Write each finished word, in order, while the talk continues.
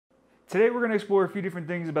Today we're going to explore a few different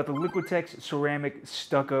things about the Liquitex ceramic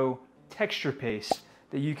stucco texture paste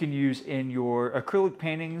that you can use in your acrylic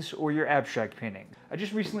paintings or your abstract painting. I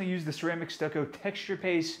just recently used the ceramic stucco texture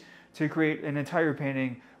paste to create an entire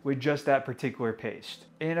painting with just that particular paste.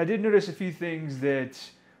 And I did notice a few things that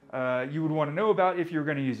you would want to know about if you're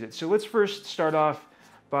going to use it. So let's first start off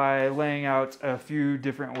by laying out a few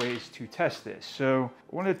different ways to test this. So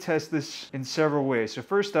I want to test this in several ways. So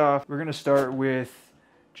first off, we're going to start with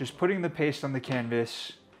just putting the paste on the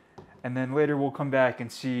canvas, and then later we'll come back and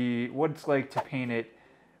see what it's like to paint it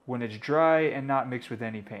when it's dry and not mixed with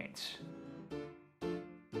any paints.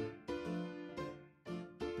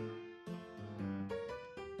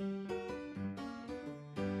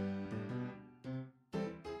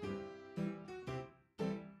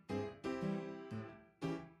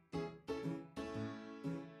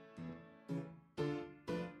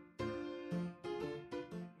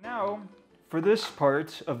 Now, for this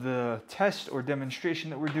part of the test or demonstration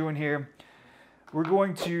that we're doing here, we're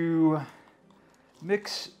going to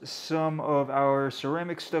mix some of our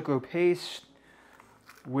ceramic stucco paste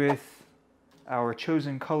with our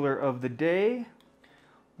chosen color of the day,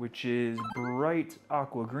 which is bright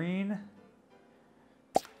aqua green.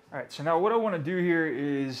 All right, so now what I want to do here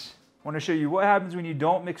is I want to show you what happens when you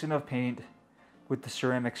don't mix enough paint with the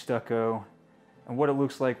ceramic stucco and what it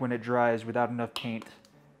looks like when it dries without enough paint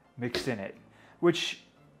mixed in it, which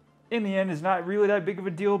in the end is not really that big of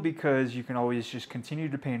a deal because you can always just continue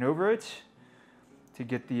to paint over it to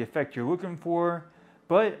get the effect you're looking for.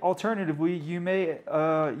 But alternatively, you may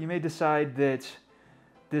decide that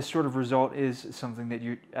this sort of result is something that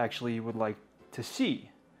you actually would like to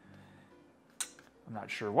see. I'm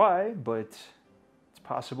not sure why, but it's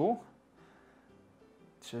possible.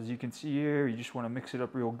 So as you can see here, you just want to mix it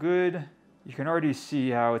up real good. You can already see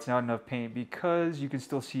how it's not enough paint because you can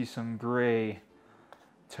still see some gray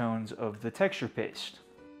tones of the texture paste.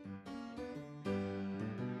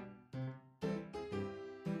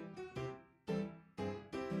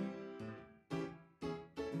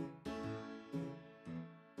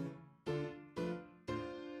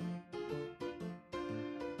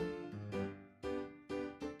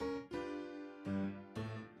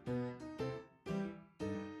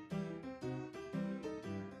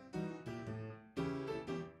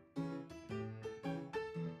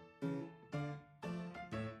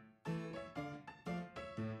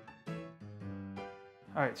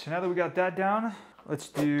 All right, so now that we got that down, let's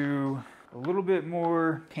do a little bit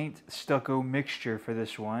more paint stucco mixture for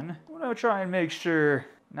this one. I'm gonna try and make sure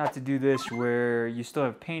not to do this where you still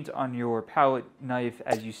have paint on your palette knife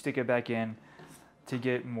as you stick it back in to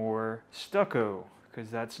get more stucco,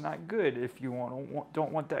 because that's not good if you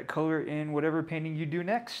don't want that color in whatever painting you do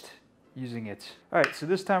next using it. All right, so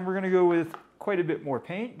this time we're gonna go with quite a bit more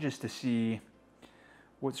paint just to see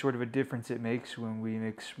what sort of a difference it makes when we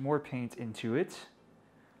mix more paint into it.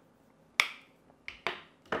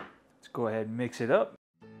 Go ahead and mix it up.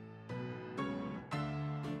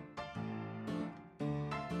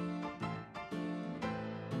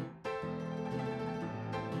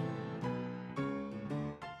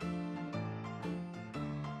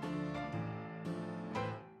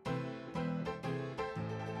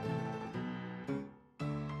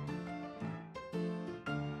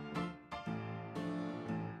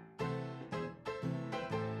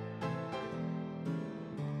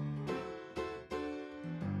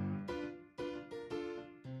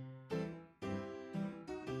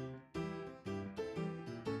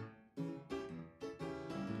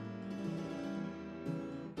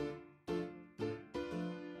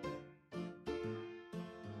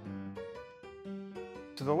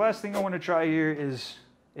 So the last thing I want to try here is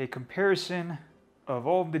a comparison of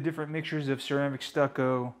all of the different mixtures of ceramic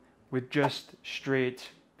stucco with just straight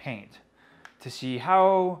paint to see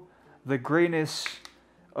how the grayness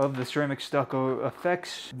of the ceramic stucco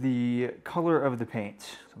affects the color of the paint.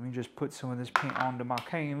 So let me just put some of this paint onto my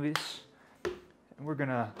canvas, and we're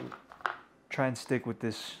gonna try and stick with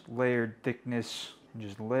this layered thickness and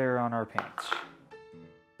just layer on our paints.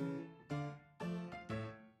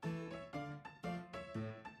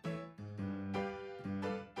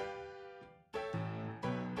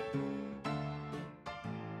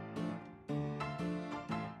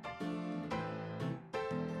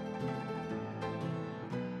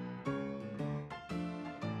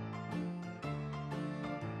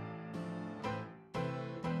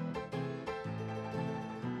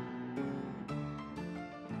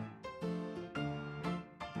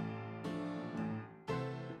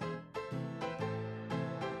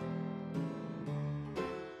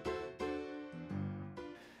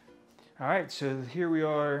 All right, so here we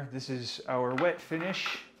are. This is our wet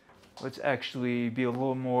finish let's actually be a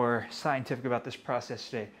little more scientific about this process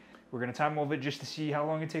today. We're gonna time all of it just to see how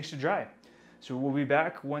long it takes to dry. So we'll be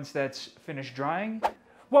back once that's finished drying.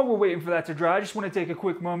 While we're waiting for that to dry, I just want to take a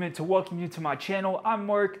quick moment to welcome you to my channel. I'm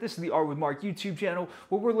Mark. This is the Art with Mark YouTube channel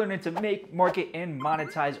where we're learning to make, market, and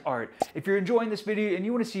monetize art. If you're enjoying this video and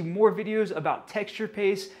you want to see more videos about texture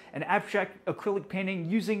paste and abstract acrylic painting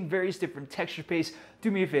using various different texture pastes,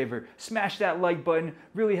 do me a favor, smash that like button.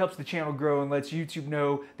 Really helps the channel grow and lets YouTube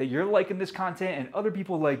know that you're liking this content and other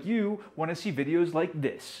people like you want to see videos like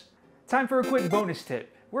this. Time for a quick bonus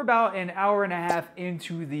tip. We're about an hour and a half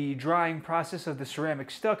into the drying process of the ceramic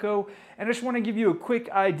stucco, and I just want to give you a quick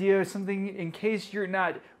idea, something in case you're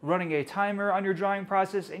not running a timer on your drying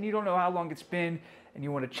process and you don't know how long it's been and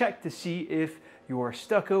you want to check to see if your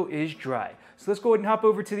stucco is dry. So let's go ahead and hop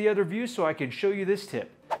over to the other view so I can show you this tip.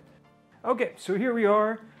 Okay, so here we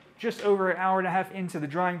are, just over an hour and a half into the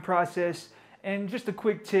drying process, and just a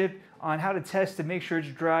quick tip on how to test to make sure it's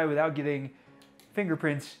dry without getting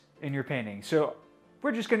fingerprints in your painting. So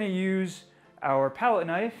we're just going to use our palette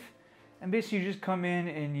knife and basically you just come in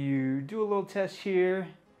and you do a little test here.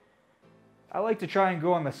 I like to try and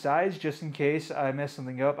go on the sides just in case I mess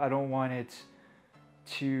something up. I don't want it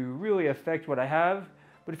to really affect what I have.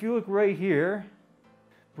 But if you look right here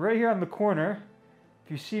on the corner, if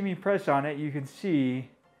you see me press on it, you can see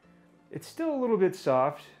it's still a little bit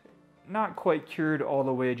soft, not quite cured all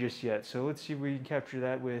the way just yet. So let's see if we can capture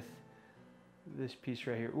that with this piece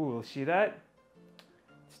right here. Ooh, see that?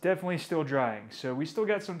 It's definitely still drying, so we still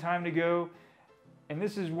got some time to go, and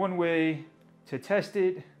this is one way to test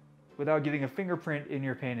it without getting a fingerprint in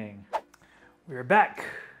your painting. We're back,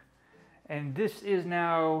 and this is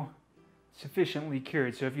now sufficiently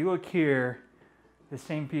cured. So if you look here, the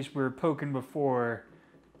same piece we were poking before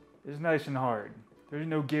is nice and hard. There's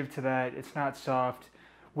no give to that. It's not soft.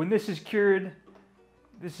 When this is cured,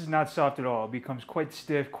 this is not soft at all. It becomes quite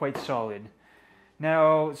stiff, quite solid.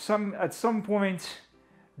 Now, at some point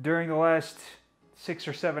during the last 6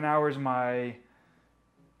 or 7 hours, my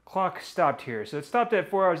clock stopped here. So it stopped at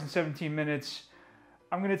 4 hours and 17 minutes.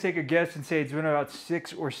 I'm going to take a guess and say it's been about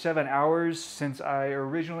 6 or 7 hours since I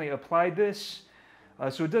originally applied this.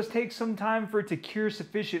 So it does take some time for it to cure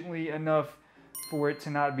sufficiently enough for it to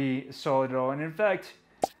not be solid at all. And in fact,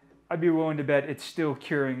 I'd be willing to bet it's still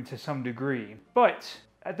curing to some degree. But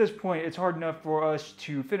at this point, it's hard enough for us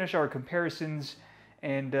to finish our comparisons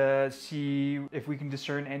and see if we can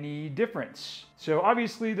discern any difference. So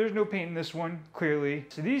obviously there's no paint in this one, clearly.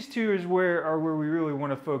 So these two is where we really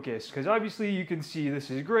want to focus, because obviously you can see this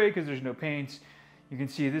is gray because there's no paint. You can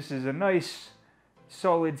see this is a nice,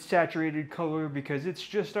 solid, saturated color because it's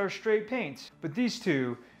just our straight paint. But these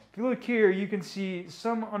two, if you look here, you can see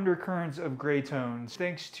some undercurrents of gray tones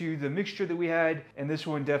thanks to the mixture that we had, and this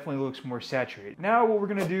one definitely looks more saturated. Now what we're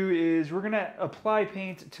gonna do is we're gonna apply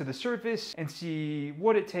paint to the surface and see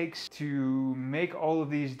what it takes to make all of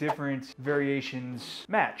these different variations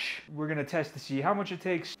match. We're gonna test to see how much it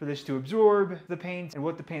takes for this to absorb the paint and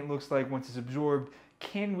what the paint looks like once it's absorbed.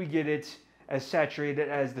 Can we get it as saturated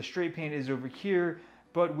as the straight paint is over here,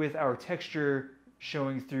 but with our texture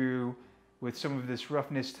showing through with some of this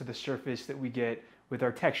roughness to the surface that we get with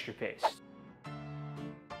our texture paste.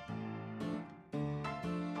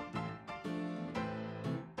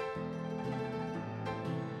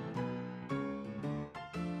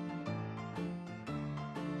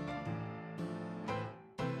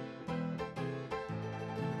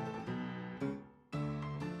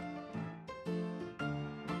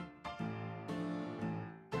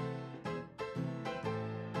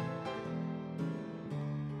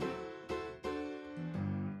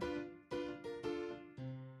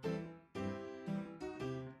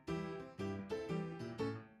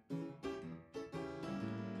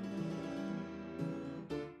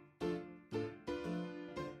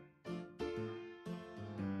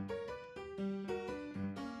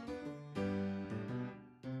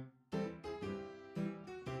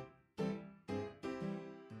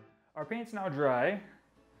 Our paint's now dry,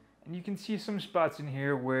 and you can see some spots in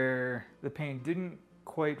here where the paint didn't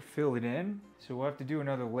quite fill it in, so we'll have to do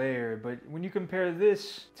another layer. But when you compare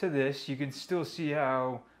this to this, you can still see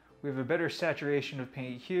how we have a better saturation of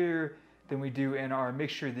paint here than we do in our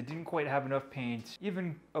mixture that didn't quite have enough paint,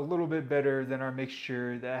 even a little bit better than our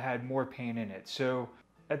mixture that had more paint in it. So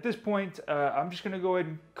at this point, I'm just gonna go ahead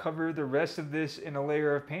and cover the rest of this in a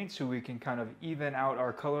layer of paint so we can kind of even out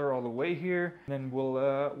our color all the way here. And then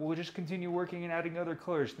we'll just continue working and adding other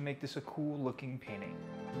colors to make this a cool looking painting.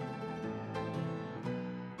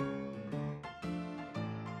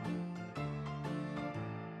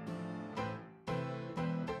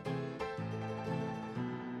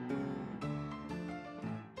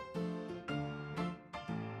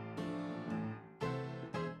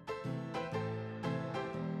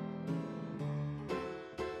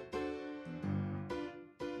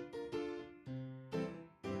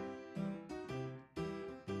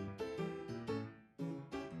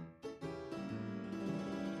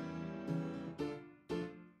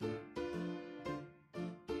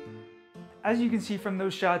 As you can see from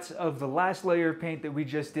those shots of the last layer of paint that we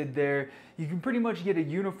just did there, you can pretty much get a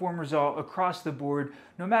uniform result across the board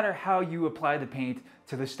no matter how you apply the paint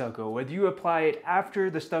to the stucco. Whether you apply it after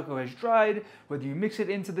the stucco has dried, whether you mix it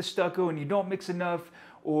into the stucco and you don't mix enough,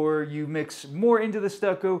 or you mix more into the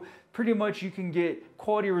stucco, pretty much you can get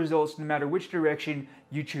quality results no matter which direction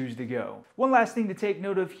you choose to go. One last thing to take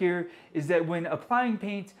note of here is that when applying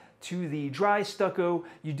paint to the dry stucco,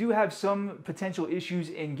 you do have some potential issues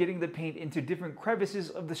in getting the paint into different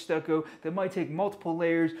crevices of the stucco that might take multiple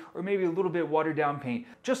layers or maybe a little bit watered down paint.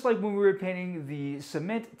 Just like when we were painting the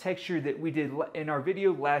cement texture that we did in our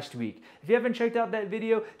video last week. If you haven't checked out that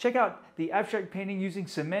video, check out the abstract painting using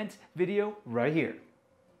cement video right here.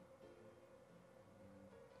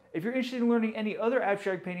 If you're interested in learning any other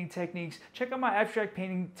abstract painting techniques, check out my abstract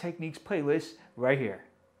painting techniques playlist right here.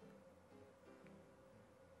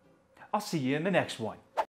 I'll see you in the next one.